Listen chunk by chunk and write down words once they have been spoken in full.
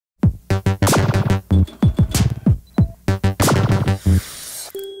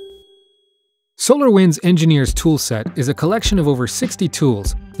SolarWinds Engineer's Toolset is a collection of over 60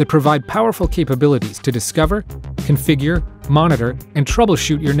 tools that provide powerful capabilities to discover, configure, monitor, and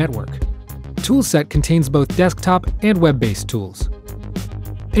troubleshoot your network. Toolset contains both desktop and web-based tools.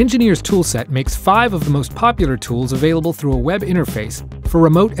 Engineer's Toolset makes 5 of the most popular tools available through a web interface for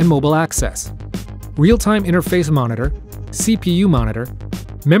remote and mobile access: Real-Time Interface Monitor, CPU Monitor,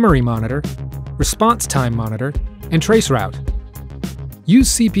 Memory Monitor, Response Time Monitor, and Traceroute. Use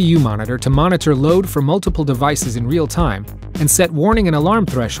CPU Monitor to monitor load for multiple devices in real time and set warning and alarm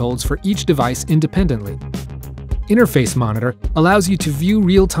thresholds for each device independently. Interface Monitor allows you to view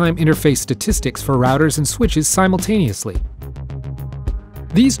real-time interface statistics for routers and switches simultaneously.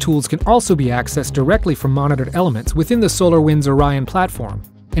 These tools can also be accessed directly from monitored elements within the SolarWinds Orion platform,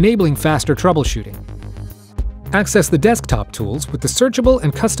 enabling faster troubleshooting. Access the desktop tools with the searchable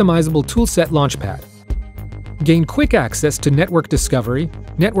and customizable Toolset Launchpad. Gain quick access to network discovery,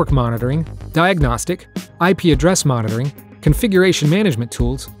 network monitoring, diagnostic, IP address monitoring, configuration management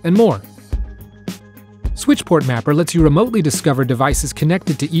tools, and more. Switch Port Mapper lets you remotely discover devices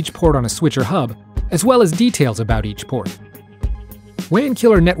connected to each port on a switch or hub, as well as details about each port. WAN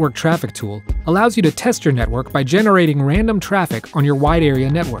Killer Network Traffic Tool allows you to test your network by generating random traffic on your wide area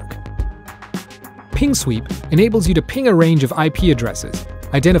network. Ping Sweep enables you to ping a range of IP addresses,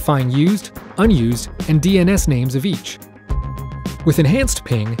 identifying used, unused, and DNS names of each. With Enhanced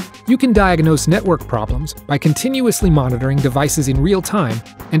Ping, you can diagnose network problems by continuously monitoring devices in real time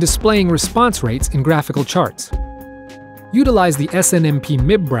and displaying response rates in graphical charts. Utilize the SNMP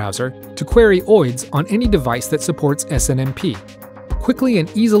MIB browser to query OIDs on any device that supports SNMP. Quickly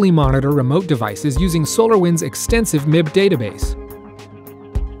and easily monitor remote devices using SolarWinds' extensive MIB database.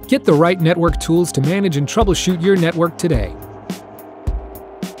 Get the right network tools to manage and troubleshoot your network today.